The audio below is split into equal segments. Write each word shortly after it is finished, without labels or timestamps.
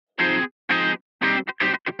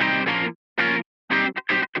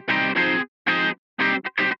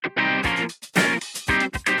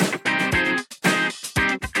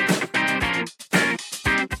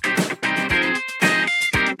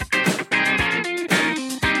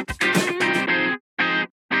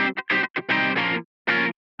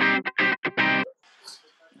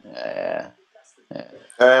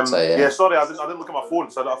Yeah, sorry, I didn't look at my phone.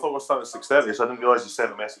 So I thought we were starting at 6:30, so I didn't realise you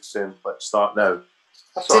sent a message saying let's start now.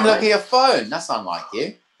 Didn't look at your phone. That's unlike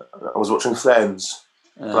you. I was watching Friends.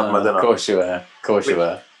 Having my dinner. Of course you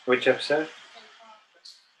were. Which episode?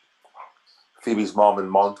 Phoebe's mom in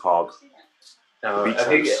Montauk. No,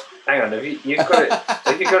 hang on. Have you got it?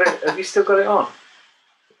 Have you still got it on?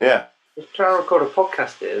 Yeah. We're trying to record a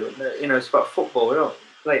podcast here. It's about football. We don't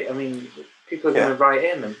people are going to write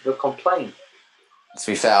in and they'll complain. To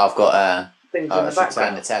be fair, I've got I should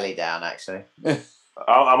turn the telly down actually.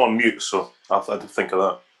 I'm on mute, so I did think of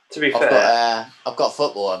that. To be fair, I've got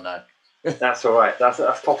football on though. That's all right. That's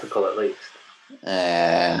topical at least.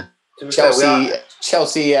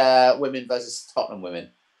 Chelsea women versus Tottenham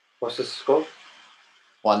women. What's the score?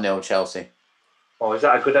 1-0 Chelsea. Oh, is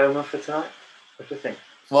that a good omen for tonight? What do you think?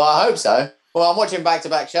 Well, I hope so. Well, I'm watching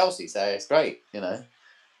back-to-back Chelsea, so it's great,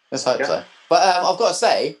 Let's hope so. But I've got to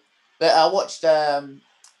say that I watched the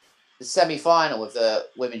semi-final of the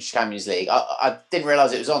Women's Champions League. I didn't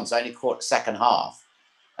realise it was on, so I only caught the second half.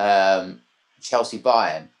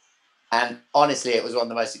 Chelsea-Bayern. And honestly, it was one of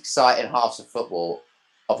the most exciting halves of football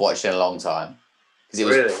I've watched in a long time. Because it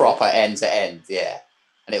was proper end-to-end, yeah.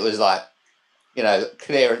 And it was like,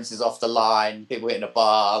 clearances off the line, people hitting the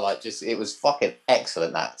bar, it was fucking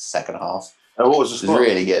excellent, that second half. And what was the score? It was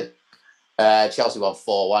really good. Chelsea won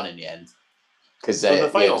 4-1 in the end. Because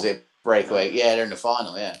it was a breakaway. Yeah, they're in the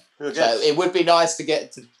final, yeah. So it would be nice to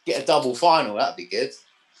get a double final, that'd be good.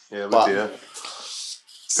 Yeah, it would be, yeah.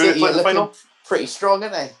 City are looking pretty strong,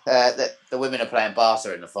 aren't they? The women are playing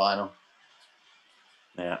Barca in the final.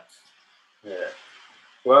 Yeah. Yeah.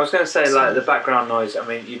 Well, I was going to say, the background noise,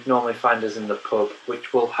 you'd normally find us in the pub,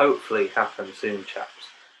 which will hopefully happen soon, chaps.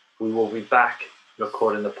 We will be back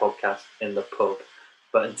recording the podcast in the pub.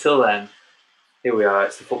 But until then, here we are.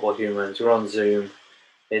 It's the Football Humans. We're on Zoom.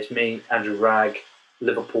 It's me, Andrew Ragg,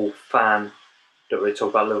 Liverpool fan. Don't really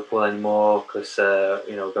talk about Liverpool anymore because,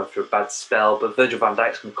 we're going through a bad spell. But Virgil van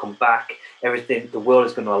Dijk's going to come back. The world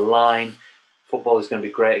is going to align. Football is going to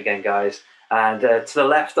be great again, guys. And to the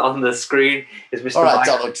left on the screen is Mr.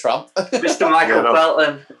 Donald Trump. Mr. Michael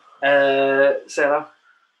Belton. Say hello.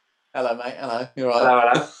 Hello, mate. Hello. You're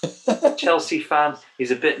right. Hello. Chelsea fan.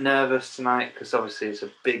 He's a bit nervous tonight because obviously it's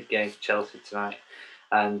a big game for Chelsea tonight.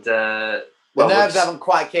 And the nerves haven't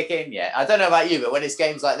quite kicked in yet. I don't know about you, but when it's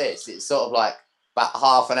games like this, it's sort of like about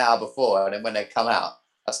half an hour before, and then when they come out,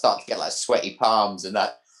 I start to get sweaty palms and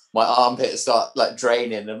that. My armpits start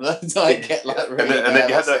draining and I get really and then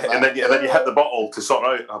you hit the bottle to sort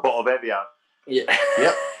out a bottle of Evian. Yeah.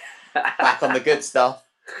 Yep. Back on the good stuff.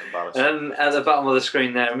 And at the bottom of the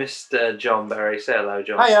screen there, Mr. John Berry. Say hello,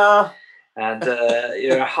 John. Hiya. And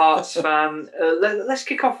you're a Hearts fan. Let's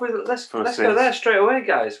kick off with let's go there straight away,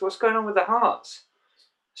 guys. What's going on with the Hearts?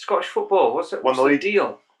 Scottish football. What's the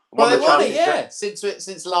deal? Well, they won it, yeah.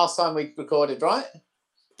 Since last time we recorded, right?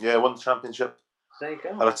 Yeah, won the championship. There you go.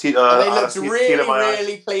 And they looked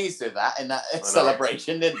really pleased with that in that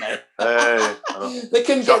celebration, didn't they? They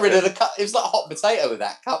couldn't get rid of the cup. It was like hot potato with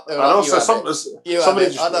that cup. I don't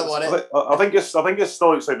want it. I think it's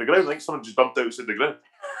still outside the ground. I think someone just dumped it outside the ground.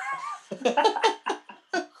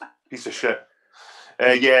 Piece of shit. I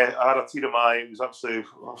had a tear in my eye. It was absolutely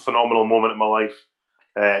a phenomenal moment in my life.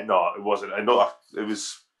 No, it wasn't. I know it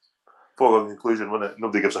was foregone conclusion, wasn't it?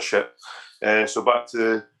 Nobody gives a shit. So back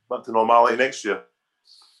to normality next year.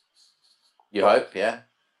 You hope, yeah.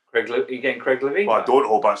 Are you getting Craig Levein? Well, I don't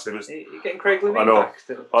hope actually. You're getting Craig Levein. I know. Back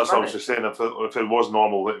That's what I was just saying. If it was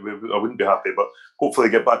normal, I wouldn't be happy. But hopefully,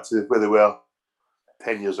 get back to where they were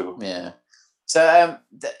 10 years ago. Yeah. So,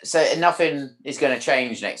 nothing is going to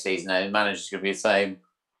change next season. The manager's going to be the same.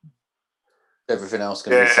 Everything else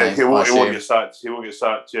going to be the same. He won't get sacked. He won't get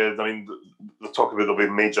sacked. Yeah, the talk about there'll be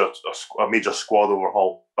a major squad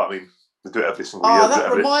overhaul. But they do it every single year.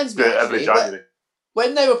 That reminds me. Every January.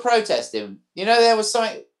 When they were protesting, there was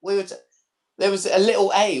something. There was a little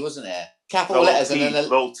A, wasn't there? Capital letters and then a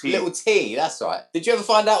little T. That's right. Did you ever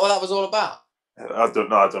find out what that was all about? I don't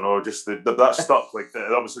know. Just that stuck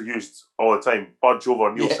that obviously used all the time. Budge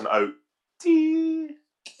over, Nielsen out. T.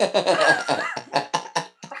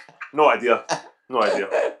 No idea. There you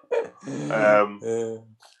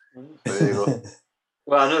go.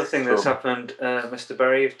 Well, another thing that's happened, Mr.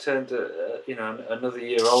 Berry, you've turned another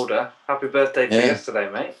year older. Happy birthday to you yesterday,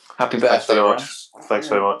 mate. Happy birthday, Thanks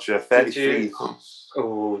very much. 33.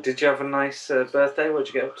 Did you have a nice birthday? What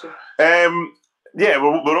did you get up to?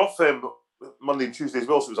 We're off Monday and Tuesday as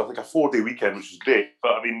well, so it was like a 4-day weekend, which was great.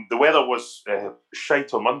 But the weather was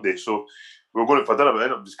shite on Monday, so we were going out for dinner, but I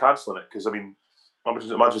ended up just cancelling it because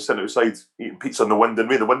imagine sitting outside eating pizza in the wind, and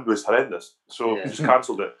the wind was horrendous, so we just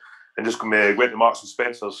cancelled it. and just went to Marks and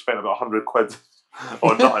Spencer's, spent about £100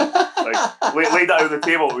 on nothing. Laid that on the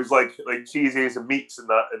table. It was like cheeses and meats and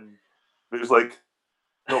that, and it was like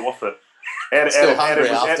not worth it. Still hungry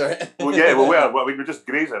after it. Well, yeah, we were. We were just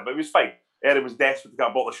grazing, but it was fine. Erin was desperate to get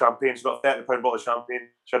a bottle of champagne. She got a £30 bottle of champagne.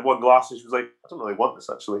 She had one glass, and she was like, "I don't really want this,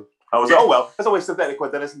 actually." I was like, "Oh well, it's a waste of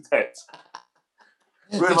 £30, then, isn't it?"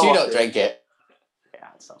 Did you not drink it? Yeah,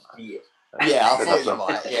 something. Yeah, I thought you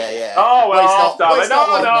might. Yeah. Oh well,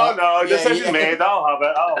 no. Yeah, Decision made. I'll have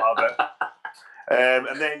it.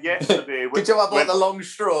 And then yesterday, good job I bought the long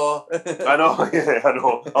straw. I know. Yeah, I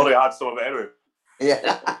know. I already had some of it anyway.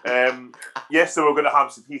 Yeah. Yesterday we were going to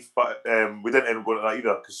Hampstead Heath, but we didn't end up going to that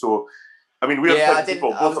either. So, I mean, we I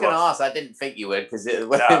was going to ask. I didn't think you would because it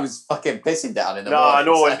was fucking pissing down in the morning. I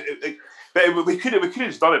know. So. But we could have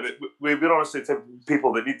just done it. But we're honestly the type of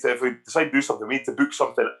people that need to, if we decide to do something, we need to book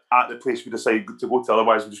something at the place we decide to go to.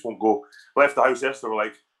 Otherwise, we just won't go. We left the house yesterday. We're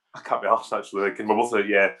like, I can't be arsed actually. And we're both like,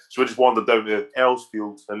 yeah. So we just wandered down to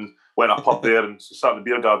Earlsfield and went to a pub there and sat in the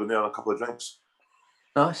beer garden there and a couple of drinks.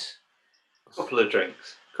 Nice. Couple of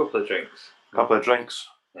drinks.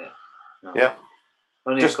 Yeah. No. Yeah.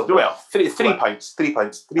 Only just three pints. 3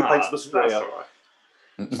 pints. 3 pints of Australia. That's all right.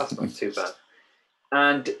 That's not too bad.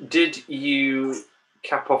 And did you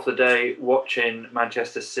cap off the day watching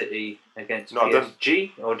Manchester City against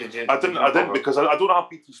PSG, or did you? I didn't because I don't have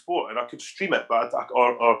BT Sport and I could stream it, but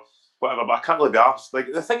or whatever. But I can't really be asked.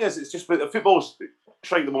 Like the thing is, it's just football's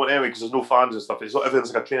strike the moment anyway because there's no fans and stuff. It's not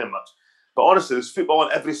everything's like a training match. But honestly, there's football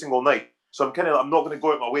on every single night. So I'm not going to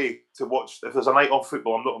go out my way to watch. If there's a night of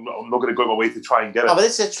football, I'm not going to go out my way to try and get it. Oh, but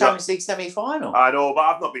this is a Champions League semi-final. I know, but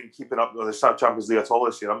I've not been keeping up with the Champions League at all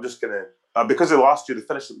this year. I'm just going to because of last year they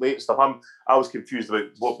finished it late and stuff. I was confused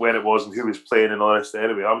about when it was and who was playing and all this.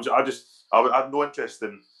 Anyway, I had no interest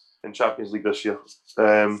in Champions League this year.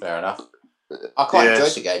 Fair enough. I quite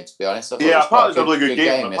enjoyed the game, to be honest. I thought I thought it was a really good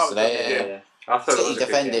game yesterday. I thought City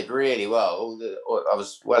defended really well. I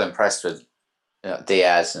was well impressed with.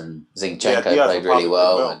 Diaz and Zinchenko played really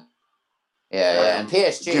well. And, and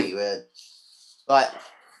PSG were like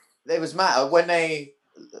it was matter when they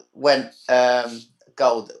went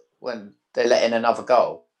goal when they let in another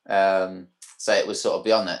goal. So it was sort of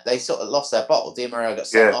beyond that. They sort of lost their bottle. Di Maria got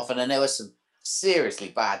sent off, and then there was some seriously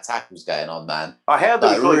bad tackles going on, man. I heard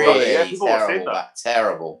that really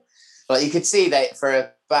terrible. Like you could see that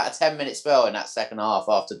for about a 10-minute spell in that second half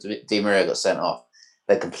after Di Maria got sent off.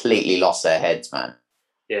 They completely lost their heads, man.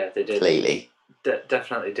 Yeah, they did. Completely.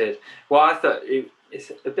 Definitely did. Well, I thought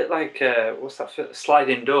it's a bit like, what's that?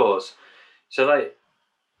 Sliding doors. So, like,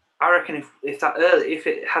 I reckon if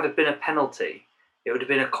it had been a penalty, it would have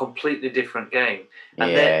been a completely different game.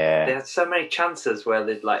 And then they had so many chances where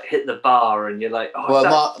they'd, like, hit the bar and you're like, oh,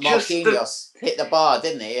 well, Marquinhos hit the bar,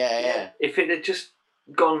 didn't he? Yeah. If it had just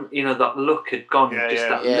gone, that look had gone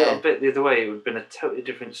little bit the other way, it would have been a totally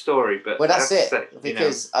different story. But that's it.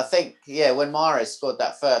 Because I think, when Mahrez scored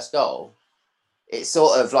that first goal, it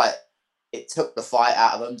sort of like it took the fight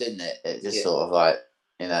out of them, didn't it? It just sort of like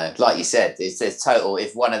like you said, it's total.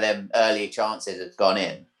 If one of them early chances had gone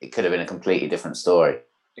in, it could have been a completely different story.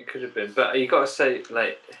 It could have been, but you got to say,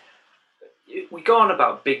 like, we go on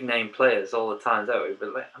about big name players all the time, don't we?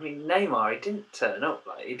 But like, I mean, Neymar, he didn't turn up.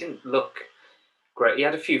 Like, he didn't look great. He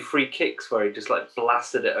had a few free kicks where he just like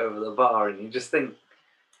blasted it over the bar, and you just think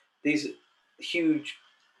these huge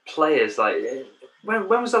players. Like, when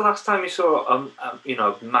was the last time you saw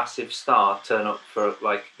a massive star turn up for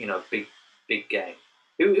like big game?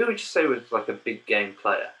 Who would you say was like a big game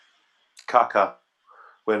player? Kaká,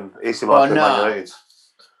 when AC Milan Man United.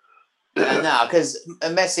 No, because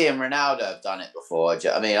Messi and Ronaldo have done it before.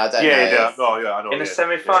 I mean, I don't know. I know. In a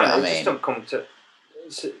semi-final, they just don't come to.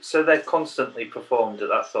 So they've constantly performed at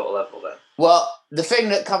that sort of level then? Well, the thing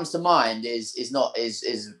that comes to mind is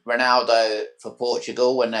Ronaldo for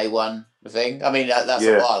Portugal when they won the thing. I mean, that's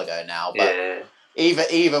a while ago now, but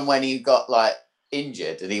even when he got like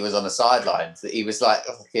injured and he was on the sidelines, he was like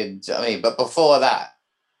fucking. Do you know what I mean? But before that,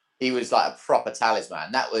 he was like a proper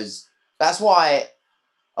talisman. That's why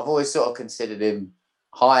I've always sort of considered him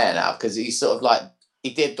higher now, because he sort of like he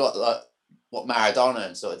did what Maradona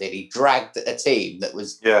and sort of did. He dragged a team that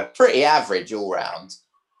was pretty average all round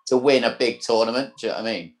to win a big tournament. Do you know what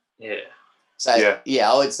I mean? Yeah. So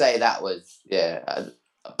I would say that was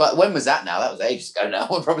but when was that now? That was ages ago now.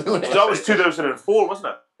 That was 2004, wasn't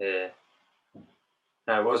it? Yeah.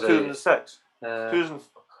 No, was it 2006? It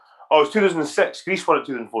was 2006. Greece won it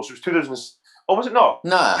 2004. So it was 2000. Oh, was it not?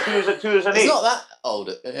 No. 2008. It's not that old.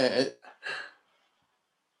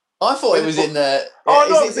 I thought it was in the. Oh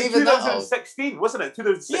no, it was in 2016, wasn't it?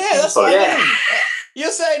 2016. Yeah, that's what I mean.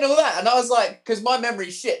 You're saying all that, and I was like, because my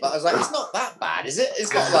memory's shit, but I was like, it's not that bad, is it?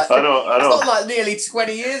 It's not like I know. It's not like nearly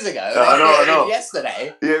 20 years ago. I know.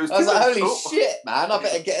 Yesterday. Yeah, it was I was like, holy 2012. shit, man! I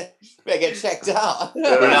better get checked out.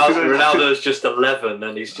 Ronaldo's just 11,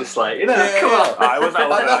 and he's just like, come on. I was at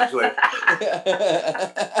 11 actually.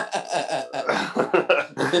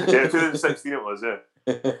 Yeah, 2016 it was. Yeah.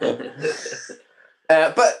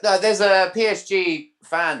 But there's PSG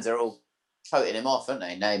fans are all toting him off, aren't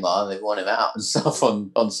they? Neymar, they want him out and stuff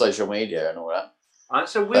on social media and all that.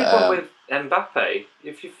 It's a weird one with Mbappe.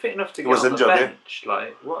 If you're fit enough to get on the bench,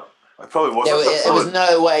 like what? It probably wasn't. There was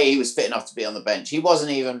no way he was fit enough to be on the bench. He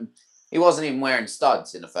wasn't even wearing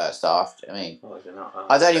studs in the first half. I mean,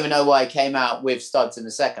 I don't even know why he came out with studs in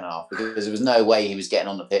the second half, because there was no way he was getting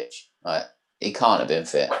on the pitch. Like, he can't have been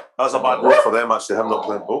fit. That was a bad move for them, actually, him not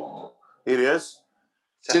playing ball. Here he is.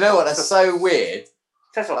 Do you know what? That's so weird.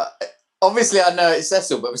 Obviously, I know it's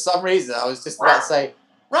Cecil, but for some reason, I was just about to say,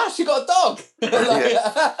 Rash, you got a dog. Let's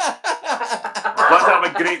have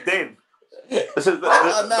a Great Dane. This is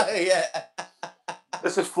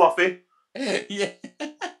This is Fluffy. Yeah.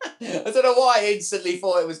 I don't know why I instantly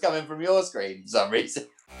thought it was coming from your screen for some reason.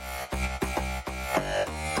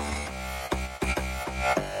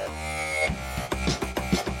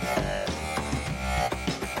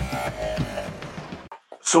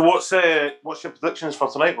 So what's your predictions for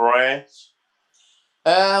tonight, Roy?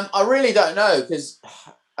 I really don't know, because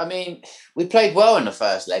I mean, we played well in the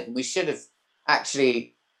first leg, and we should have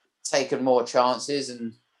actually taken more chances,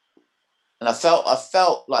 and I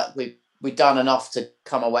felt like we'd done enough to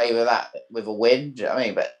come away with a win. Do you know what I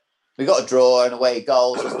mean? But we got a draw and away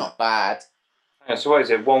goals. It's not bad. Yeah, so what is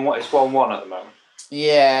it? 1-1. It's 1-1 at the moment.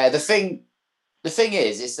 Yeah, the thing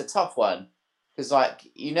is, it's a tough one, because like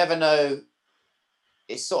you never know.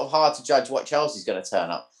 It's sort of hard to judge what Chelsea's going to turn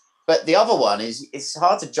up. But the other one is it's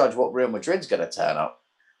hard to judge what Real Madrid's going to turn up.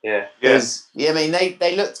 Yeah. Because, I mean,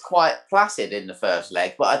 they looked quite placid in the first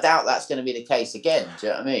leg, but I doubt that's going to be the case again. Do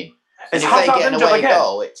you know what I mean? And if they get an away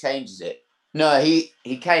goal, it changes it. No, he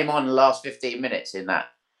came on the last 15 minutes in that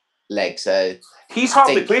leg, so... He's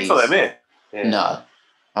hardly played for them, eh? Yeah. No,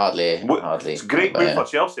 hardly. It's a great move for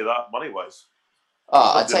Chelsea, that, money-wise.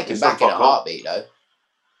 Oh, I'd take him back in a heartbeat, though.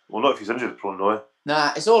 Well, not if he's injured prone, no.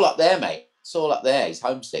 Nah, it's all up there, mate. It's all up there. He's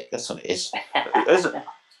homesick. That's what it is. Is it?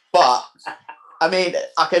 But I mean,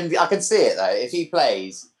 I can see it though. If he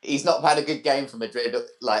plays, he's not had a good game for Madrid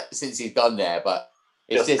like since he's gone there. But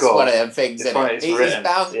it's just one of them things. He's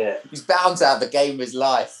bound to have the game of his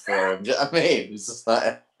life for him. Do you know what I mean? It's just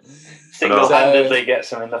like single-handedly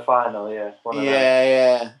gets him in the final. Yeah.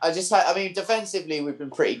 Yeah. I mean, defensively we've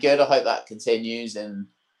been pretty good. I hope that continues and.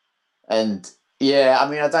 Yeah, I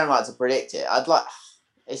mean, I don't like to predict it.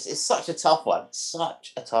 It's such a tough one.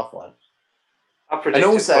 Such a tough one. I predict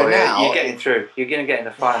and also now you're getting through. You're going to get in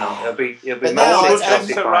the final. It'll be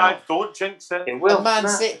don't jinx it. It will. Man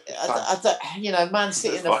City, Man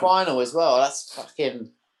City in the final as well. That's fucking.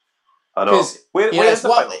 I know.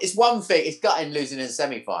 It's one thing. It's gutting losing in the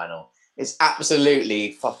semi-final. It's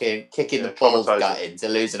absolutely fucking kicking the balls gutting to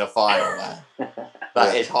lose in a final, man.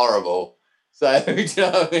 That is horrible. So, do you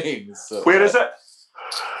know what I mean? Where is it?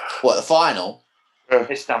 What, the final?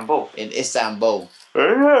 Istanbul. In Istanbul.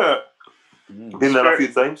 Yeah. Been there a few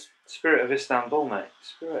times. Spirit of Istanbul, mate.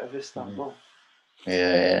 Spirit of Istanbul.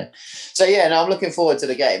 Yeah. So, I'm looking forward to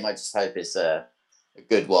the game. I just hope it's a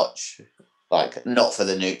good watch. Like, not for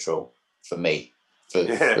the neutral, for me. For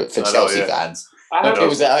Chelsea fans. I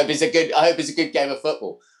hope it's a good game of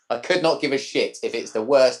football. I could not give a shit if it's the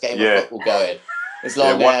worst game of football going. As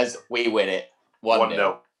long as we win it.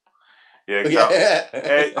 1-0. Yeah, exactly.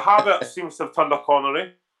 Havertz seems to have turned a corner, eh?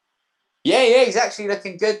 Yeah, he's actually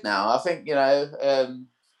looking good now. I think,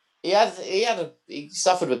 he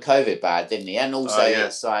suffered with COVID bad, didn't he? And also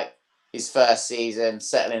it's like his first season,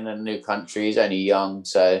 settling in a new country, he's only young,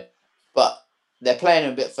 but they're playing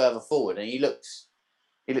him a bit further forward and he looks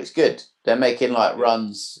good. They're making like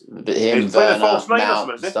runs, him, Werner,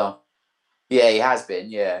 Mount and stuff. Yeah, he has been.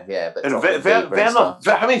 Yeah. But Werner,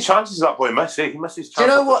 how many chances does that boy miss? He misses chances. Do you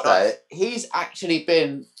know what though? He's actually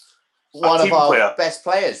been one of our best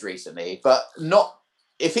players recently, but not.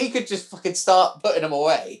 If he could just fucking start putting them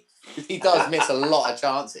away, because he does miss a lot of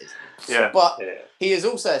chances. Yeah. But he has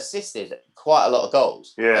also assisted quite a lot of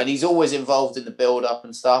goals. Yeah. And he's always involved in the build-up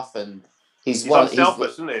and stuff. And he's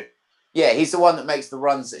unselfish, isn't he? Yeah, he's the one that makes the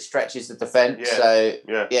runs that stretches the defence. Yeah. So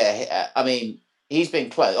I mean. He's been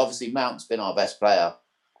close. Obviously, Mount's been our best player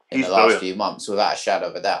in the last few months, without a shadow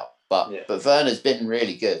of a doubt. But Werner's been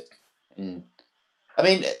really good. And I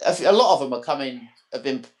mean, a lot of them have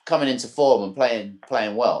been coming into form and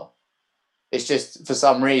playing well. It's just for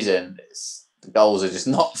some reason the goals are just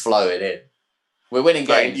not flowing in. We're winning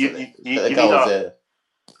games, but the goals are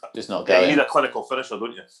just not going. You need a clinical finisher,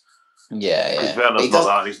 don't you? Yeah. Because Werner's not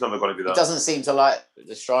that. He's never going to be that. He doesn't seem to like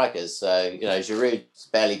the strikers. So, Giroud's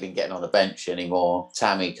barely been getting on the bench anymore.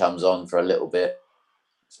 Tammy comes on for a little bit.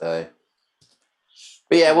 So,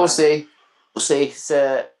 but yeah, we'll see. We'll see. It's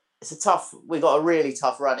a tough. We got a really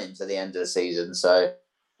tough run into the end of the season. So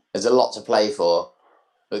there's a lot to play for.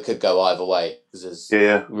 It could go either way because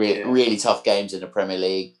there's really tough games in the Premier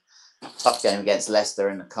League. Tough game against Leicester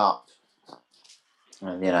in the Cup.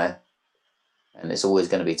 And, and it's always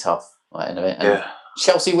going to be tough. Right, in a bit. And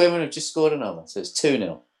Chelsea women have just scored another, so it's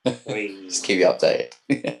 2-0. Just keep you updated.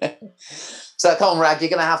 So come on, Rag, you're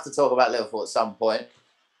going to have to talk about Liverpool at some point.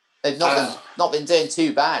 They've not been doing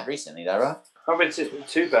too bad recently, though, right? Not been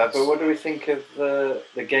too bad, but what do we think of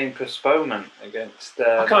the game postponement against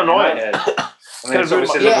kind of United?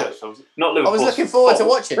 Not Liverpool. I was looking forward to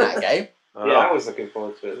watching that game. I was looking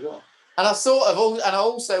forward to it as well. And I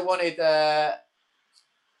also wanted. I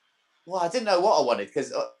didn't know what I wanted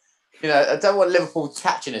because. I don't want Liverpool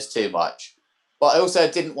catching us too much, but I also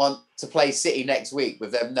didn't want to play City next week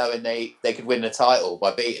with them knowing they could win the title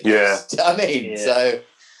by beating us. Do you know what I mean? Yeah. So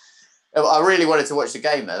I really wanted to watch the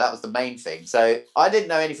game though. That was the main thing. So I didn't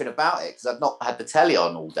know anything about it because I'd not had the telly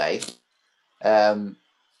on all day.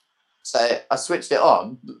 So I switched it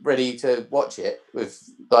on, ready to watch it with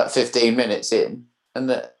like 15 minutes in. And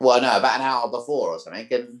about an hour before or something.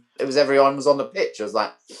 And everyone was on the pitch. I was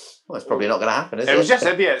like, well, it's probably not going to happen, is it? It was just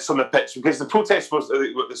idiots on the pitch because the protest was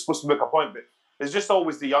supposed to make a point, but it's just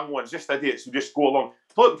always the young ones, just idiots who just go along.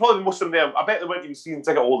 Probably most of them there, I bet they weren't even seeing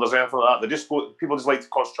ticket holders or anything like that. People just like to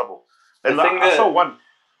cause trouble. And I saw one.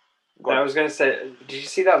 I was going to say, did you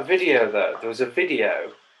see that video though? There was a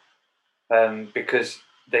video because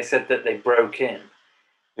they said that they broke in.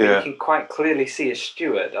 Yeah. You can quite clearly see a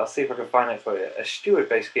steward. I'll see if I can find it for you. A steward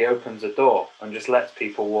basically opens a door and just lets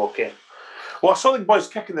people walk in. Well, I saw the boys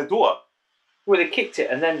kicking the door. Well, they kicked it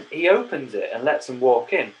and then he opens it and lets them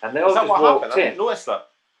walk in. And they all just walked in. I didn't notice that.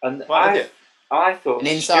 And I thought an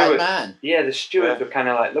inside man. Yeah, the stewards were kind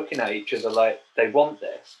of like looking at each other like they want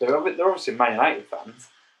this. They're obviously Man United fans.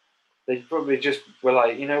 They probably just were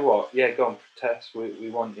like, you know what? Yeah, go and protest. We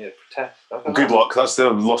want you to protest. Good luck. That's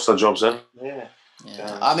them lost their jobs then. Yeah.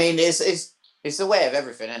 I mean, it's the way of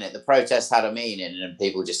everything, isn't it? The protest had a meaning, and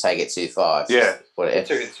people just take it too far.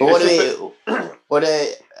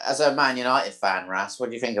 As a Man United fan, Ras, what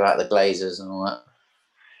do you think about the Glazers and all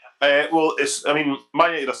that?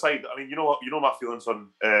 Man United aside, you know my feelings on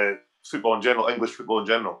football in general, English football in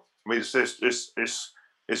general. I mean,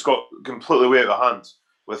 it's got completely way out of hand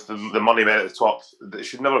with the money men at the top. It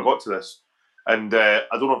should never have got to this. And I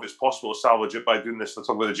don't know if it's possible to salvage it by doing this. They're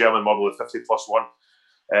talking about the German model of 50+1,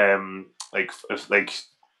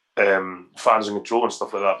 fans in control and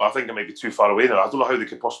stuff like that. But I think it might be too far away now. I don't know how they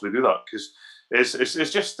could possibly do that because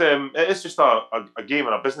it's just a game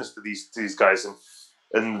and a business to these guys,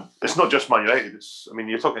 and it's not just Man United. It's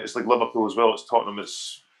like Liverpool as well. It's Tottenham.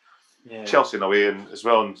 It's Chelsea in a way, and as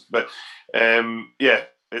well. But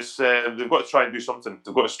it's they've got to try and do something.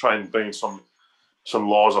 They've got to try and bring some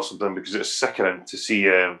laws or something because it's sickening to see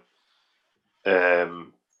that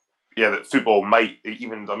football might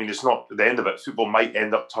it's not the end of it. Football might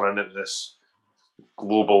end up turning into this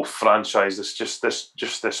global franchise. It's just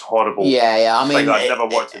this horrible thing that I never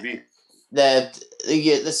wanted to be.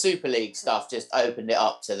 The Super League stuff just opened it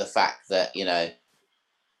up to the fact that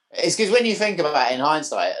it's because when you think about it in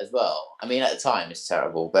hindsight as well. I mean, at the time it's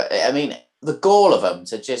terrible, but I mean the gall of them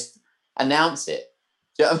to just announce it.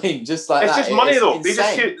 Do you know what I mean? Just like it's that. Just money though.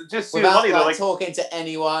 Insane. They just see without, the money. They're like talking to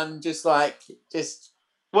anyone.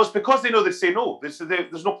 Well, it's because they know they say no.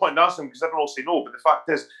 There's no point in asking because everyone will say no. But the fact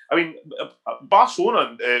is,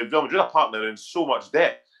 Barcelona and Real Madrid are partnering in so much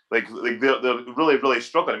debt. Like they're really, really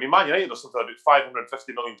struggling. I mean, Man United are something about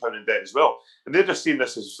 £550 million in debt as well. And they're just seeing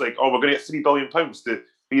this as like, we're going to get £3 billion to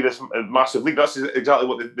be this massive league. That's exactly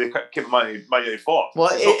what they keep Man United for.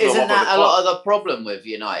 Well, isn't that a lot of the problem with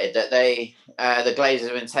United that the Glazers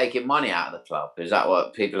have been taking money out of the club? Is that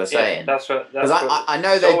what people are saying? That's what. Because I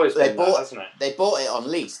know they bought it on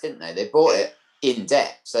lease, didn't they? They bought it in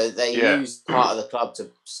debt, so they used part of the club to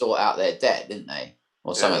sort out their debt, didn't they,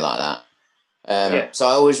 or something like that? So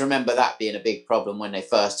I always remember that being a big problem when they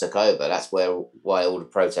first took over. That's why all the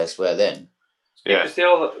protests were then. Yeah,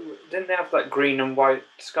 didn't they have like green and white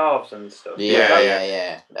scarves and stuff?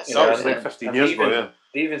 Yeah. That was like 15 years ago.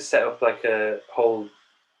 They even set up like a whole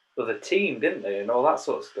other team, didn't they, and all that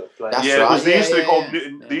sort of stuff. Like, because they used to be called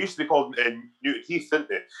Newton. They used to be called Newton Heath, didn't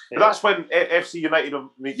they? But that's when FC United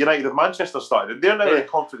of Manchester started. They're now in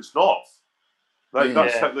Conference North. Like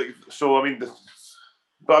that's like so. I mean,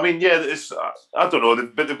 but I mean, yeah, it's I don't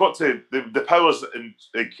know, but they've got to the powers and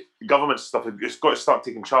like government stuff. It's got to start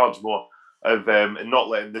taking charge more of and not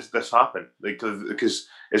letting this happen. Like because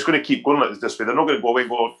it's going to keep going like this way. They're not going to go away and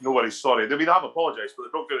go, no worries, sorry. I mean, they have apologised, but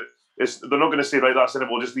they're not going to say right, that's it.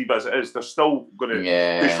 We'll just leave it as it is. They're still going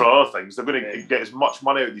to push for other things. They're going to get as much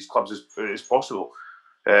money out of these clubs as possible.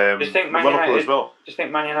 Do you think Man Liverpool United as well? Do you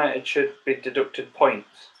think Man United should be deducted points?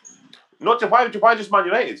 Why just Man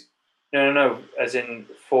United? No. As in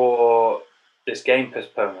for this game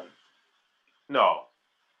postponement. No.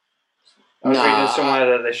 I was reading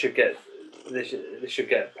somewhere that they should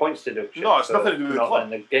get points deduction. No, it's nothing to do with the club.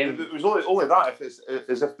 The game. It was only that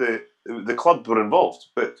if the club were involved.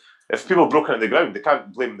 But if people broke into the ground, they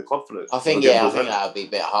can't blame the club for it. I think that would be a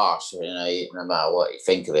bit harsh. You know, no matter what you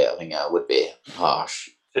think of it, I think that would be harsh.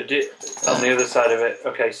 So on the other side of it,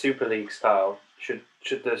 okay, Super League style, should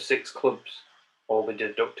the 6 clubs all be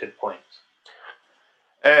deducted points?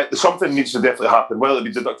 Something needs to definitely happen. Whether it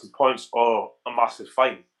be deducted points or a massive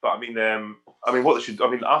fine. But I mean, what they should. I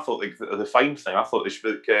mean, I thought like the fine thing. I thought they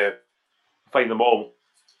should fine them all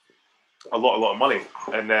a lot of money,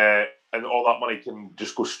 and all that money can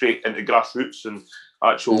just go straight into grassroots and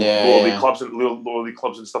actual lower league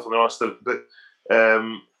clubs and stuff like the rest of it. But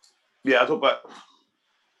I don't. But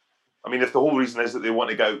I mean, if the whole reason is that they want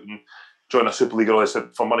to go out and join a Super League or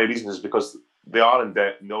for money reasons, is because they are in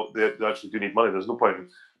debt and they actually do need money. There's no point in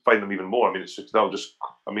fining them even more. I mean, it's just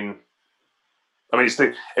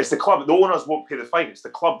it's the club. The owners won't pay the fine. It's the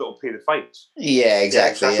club that will pay the fines. Yeah,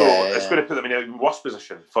 exactly. It's going to put them in a worse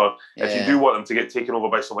position for if you do want them to get taken over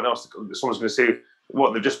by someone else. Someone's going to say,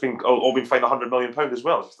 "What? They've just been all been fined £100 million as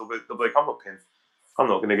well." They'll be like, "I'm not paying. I'm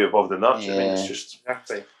not going to get involved in that." Yeah. I mean, it's just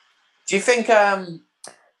exactly. Do you think? The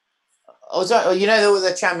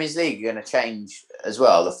Champions League are going to change as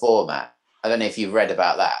well, the format. I don't know if you've read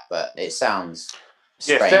about that, but it sounds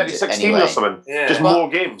strange. 36 anyway. or something. Yeah. Just more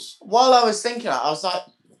games. While I was thinking, I was like,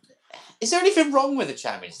 is there anything wrong with the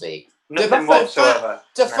Champions League? Nothing whatsoever.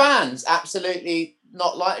 Fans absolutely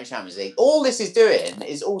not like the Champions League? All this is doing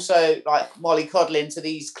is also like mollycoddling to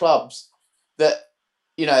these clubs that,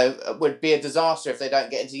 you know, would be a disaster if they don't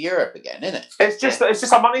get into Europe again, isn't it? It's just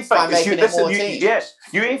a money thing. By making it more teams. Yes,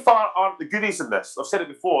 UEFA aren't the goodies in this. I've said it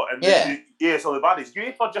before, and EA's are the baddies.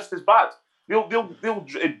 UEFA are just as bad. They'll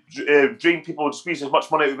drain people and squeeze as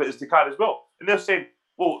much money out of it as they can as well. And they're saying,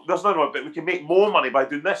 well, there's no but we can make more money by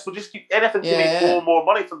doing this. So just keep anything to make more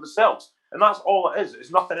money for themselves. And that's all it is.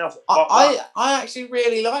 It's nothing else. I actually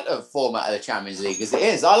really like the format of the Champions League as it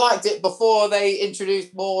is. I liked it before they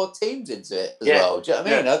introduced more teams into it as well. Do you know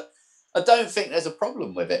what I mean? I don't think there's a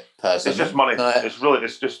problem with it, personally. It's just money.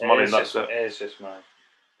 It's just money. And that's it. It is just money.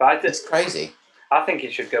 But it's crazy. I think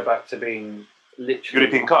it should go back to being literally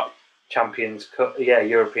European Cup. Champions Cup. Yeah,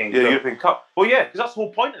 European Cup. European Cup. Well, yeah, because that's the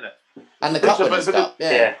whole point in it. And the Cup Winners' Cup.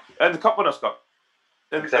 Yeah. And the Cup Winners' Cup.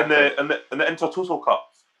 And the Intertotal Cup.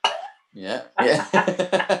 Yeah.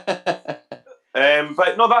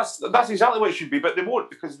 But no, that's exactly what it should be. But they won't,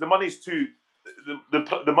 because the money's too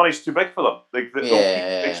the money's too big for them. Like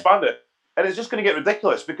they'll expand it, and it's just going to get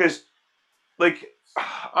ridiculous. Because like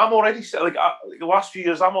I'm already like the last few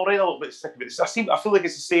years, I'm already a little bit sick of it. I feel like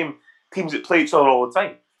it's the same teams that play each other all the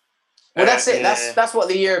time. Well, that's it. That's what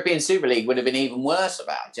the European Super League would have been even worse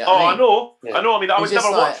about. Do you know what I mean? I know. Yeah. I know. I mean, I would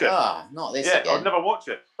never watch it. Not this again. I would never watch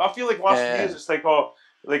it. But I feel like last few years, it's like, I'll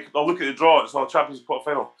look at the draw. It's all Champions League quarter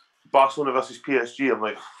final, Barcelona versus PSG. I'm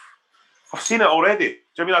like, I've seen it already.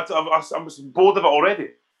 Do you know what I mean? I'm bored of it already.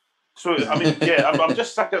 So I mean, I'm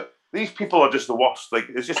just sick of these people. Are just the worst. Like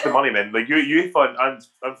it's just the money men. Like UEFA and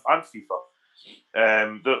FIFA. I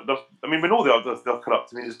mean, we know they're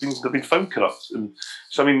corrupt. I mean, they've been found corrupt, and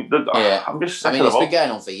so I mean, I'm just sick of it's been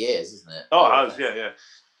going on for years, isn't it? Oh, it has, yeah.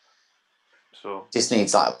 So just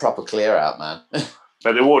needs like a proper clear out, man.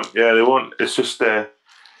 But they won't. Yeah, they won't. It's just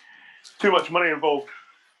too much money involved.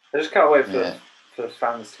 I just can't wait for the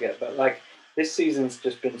fans to get back. Like this season's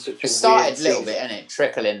just been such a. It started a little bit, isn't it?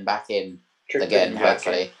 Trickling back in again,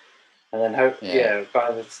 hopefully. And then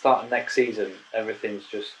by the start of next season, everything's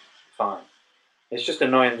just fine. It's just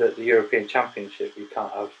annoying that the European Championship you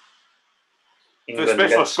can't have.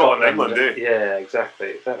 Especially for Scotland and England, Yeah,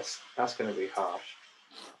 exactly. That's going to be harsh.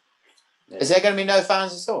 Yeah. Is there going to be no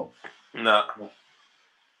fans at all? No.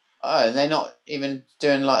 Oh, and they're not even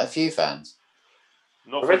doing like a few fans.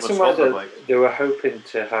 I read somewhere they were hoping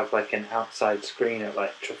to have like an outside screen at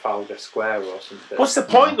like Trafalgar Square or something. What's the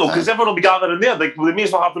point though? Because everyone will be gathering there. Like, they may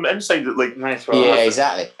as well have them inside.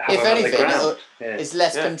 Exactly. If anything, it's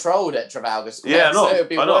less controlled at Trafalgar Square. Yeah, no, so it would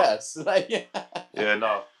be worse. Yeah,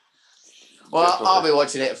 no. Well, I'll be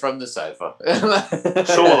watching it from the sofa.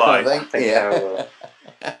 So will I. I think I will.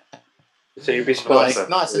 So you'll be nice, supporting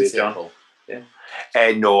nice and simple.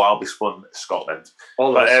 No, I'll be supporting Scotland.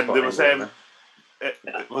 All But of us there was England,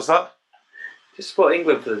 was that? just support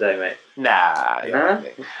England for the day, mate. Nah. Nah?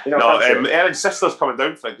 You No, don't fancy it? Erin's sister's coming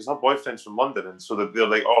down for it because her boyfriend's from London, and so they're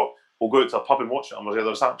like, "Oh, we'll go out to a pub and watch it." I'm like,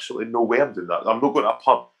 "There's absolutely no way I'm doing that. I'm not going to a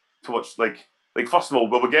pub to watch like first of all,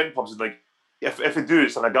 we're getting pubs and like if we do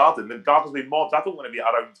it's in a garden, then gardens will be mobbed. I don't want to be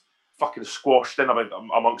around fucking squashed in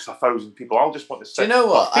amongst 1,000 people. I'll just want to sit. Do you know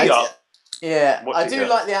what? I do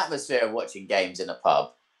like the atmosphere of watching games in a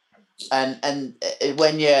pub, and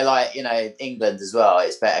when you're like England as well,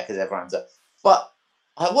 it's better because everyone's. But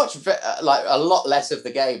I watch like a lot less of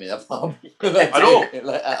the game in a pub than I know.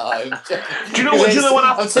 like, at home. Do you know what?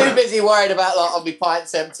 I'm too busy worried about like I'll be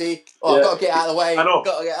pints empty. Or I've got to get out of the way. I know.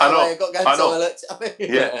 Got to get out of the way. I've got to go to the toilet.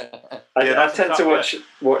 I tend to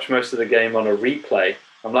watch most of the game on a replay.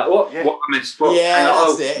 I'm like, what? What I missed? What?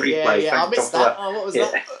 That's it. Replay. I missed that. Oh, what was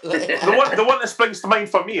that? The one that springs to mind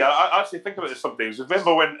for me, I actually think about this sometimes.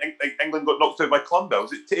 Remember when England got knocked out by Colombia?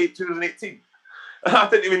 Was it 2018? I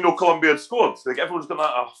didn't even know Colombia had scored. Like everyone's going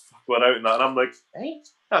like, "Oh, fuck, we're out," and that, and I'm like, "Hey,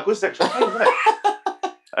 it goes to extra time, isn't it?"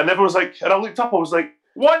 And everyone was like, and I looked up, I was like,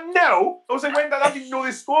 "1-0?" I was like, "When did I didn't know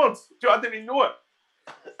they scored? I didn't even know it."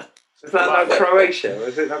 Is that not Croatia?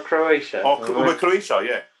 Was it not Croatia? Oh, with Croatia,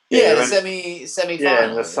 yeah. Yeah, the semi-final. Yeah,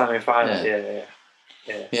 in the semi-final. Yeah.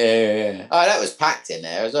 Oh, that was packed in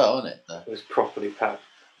there as well, wasn't it? It was properly packed.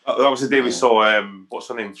 That was the day we saw what's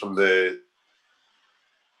her name from the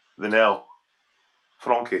Nell,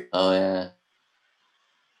 Frankie. Oh yeah.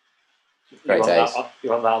 Great days. You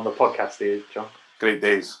want that on the podcast, do you, John? Great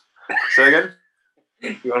days. Say again?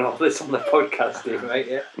 You want all this on the podcast, do you, mate?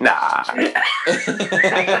 Yeah. Nah.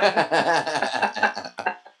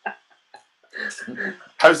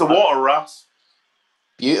 How's the water, Ras?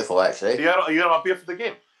 Beautiful, actually. Are you not a beer for the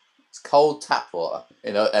game? It's cold tap water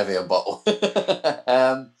in an Evian bottle.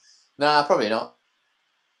 Nah, probably not.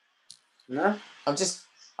 No. I'm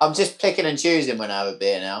just picking and choosing when I have a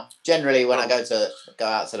beer now. Generally, when I go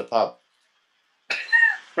out to the pub.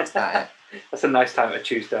 That's about it. That's a nice time to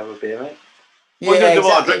choose to have a beer, mate. What are you going to do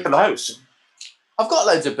while I drink in the house? I've got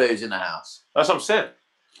loads of booze in the house. That's what I'm saying.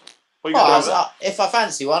 What are you going to do? If I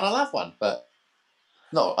fancy one, I'll have one. But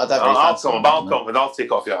no, I don't really I'll fancy come, and I'll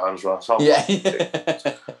take off your hands, Ras. Yeah.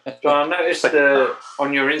 John, I noticed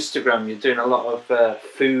on your Instagram you're doing a lot of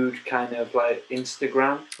food kind of like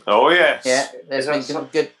Instagram. Oh, yes. Yeah, there's been some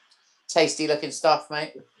good, tasty looking stuff,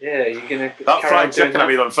 mate. Yeah, you're going to... That fried chicken I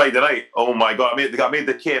made on Friday night, oh my God, I made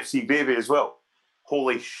the KFC gravy as well.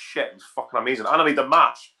 Holy shit, it was fucking amazing. And I made the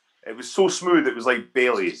mash. It was so smooth, it was like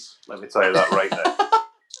Bailey's. Let me tell you that right now.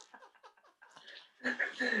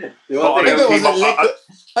 I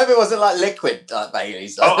hope it wasn't like liquid like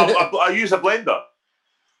Bailey's. I use a blender.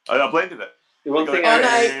 I blended it. The one thing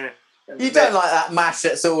you don't like that mash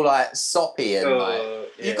that's all like soppy and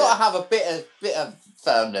you've got to have a bit of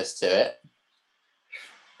firmness to it.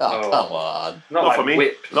 Oh, come on! Not like for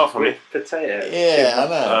me. Not for me. Potato. Yeah, I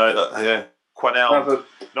know. Yeah, Quenelle.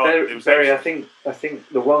 I think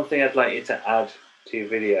the one thing I'd like you to add to your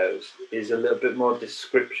videos is a little bit more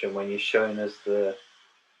description when you're showing us the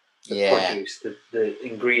produce, the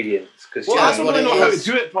ingredients. Because I don't really know how to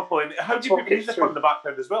do it properly. How do you put music on in the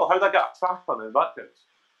background as well? How do I get a track on in the background?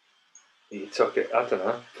 You took it. I don't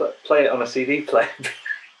know. Play it on a CD player.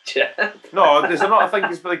 No, there's not. I think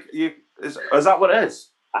it's like is that what it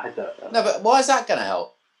is? I don't know. No, but why is that going to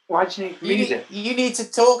help? Why do you need music? You need to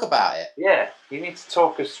talk about it. Yeah, you need to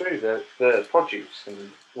talk us through the produce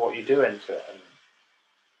and what you do into it. And,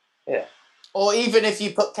 yeah. Or even if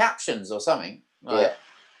you put captions or something. Like,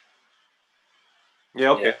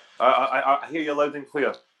 yeah, okay. Yeah. I hear you loud and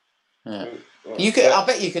clear. Yeah. You could. I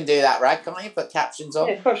bet you can do that, Rag. Can't you put captions on?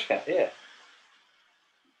 Yeah, of course you can. Yeah.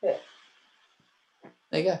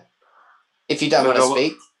 There you go. If you don't want to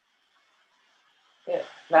speak. Yeah.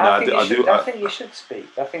 No, I think you should speak.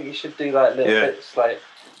 I think you should do like little bits, like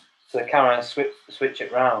to the camera and switch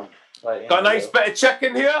it round. Like, got a nice bit of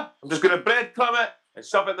chicken here. I'm just going to breadcrumb it and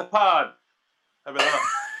shove it in the pan. How about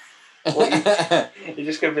that? You're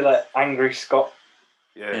just going to be like angry Scot.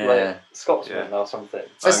 Yeah. Like Scotsman or something.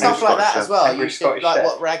 For stuff like that as well, angry you should, like chef.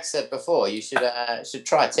 what Rag said before, you should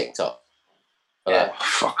try TikTok. Yeah.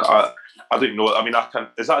 Fuck, I don't even know. I mean, I can.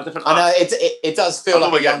 Is that a different? I know it does feel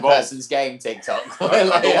like a young person's game. TikTok. I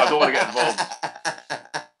don't want to get involved.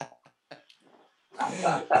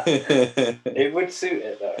 It would suit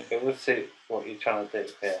it though. It would suit what you're trying to do.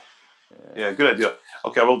 Yeah, good idea.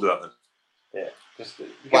 Okay, I will do that then. Yeah, just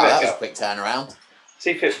wow, that was a quick turnaround.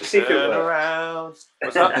 See if it Turn works. around.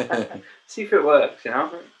 What's that? See if it works, you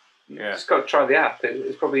know? Yeah. Just got to try the app.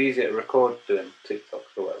 It's probably easier to record doing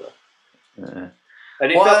TikToks or whatever. Yeah.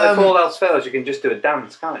 And if all else fails, you can just do a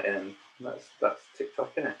dance, can't it? And that's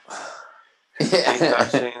TikTok, isn't it?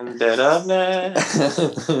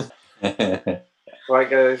 Right,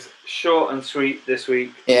 guys. Short and sweet this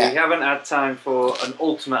week. Yeah. We haven't had time for an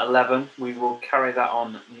Ultimate 11. We will carry that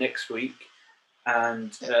on next week.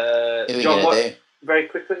 And Who are we John, going to do? very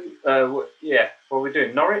quickly, what are we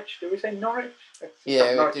doing? Norwich? Did we say Norwich?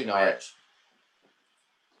 Yeah, we'll do Norwich.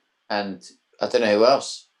 And I don't know who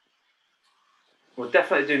else. We'll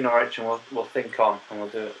definitely do Norwich, and we'll think on, and we'll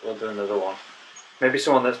do another one. Maybe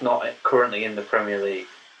someone that's not currently in the Premier League.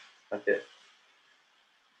 Like it.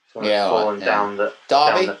 Someone that's fallen down the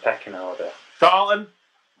pecking order. Charlton.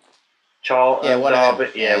 Yeah, one of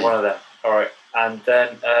them. Yeah, one of them. All right, and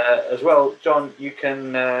then as well, John, you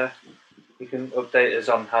can update us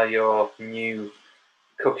on how your new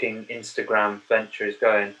cooking Instagram venture is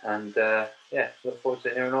going, and look forward to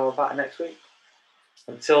hearing all about it next week.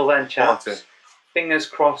 Until then, chaps, fingers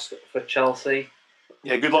crossed for Chelsea.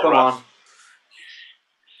 Yeah, good luck, Come Ralph. on,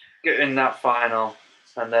 get in that final,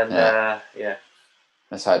 and then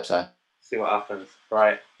let's hope so. See what happens.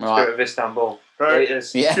 Right. Spirit of Istanbul. Right.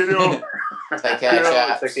 Laters. Yeah. Cheerio. Take care,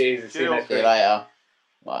 chaps. Take it easy. See you next See you week. later.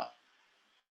 Right.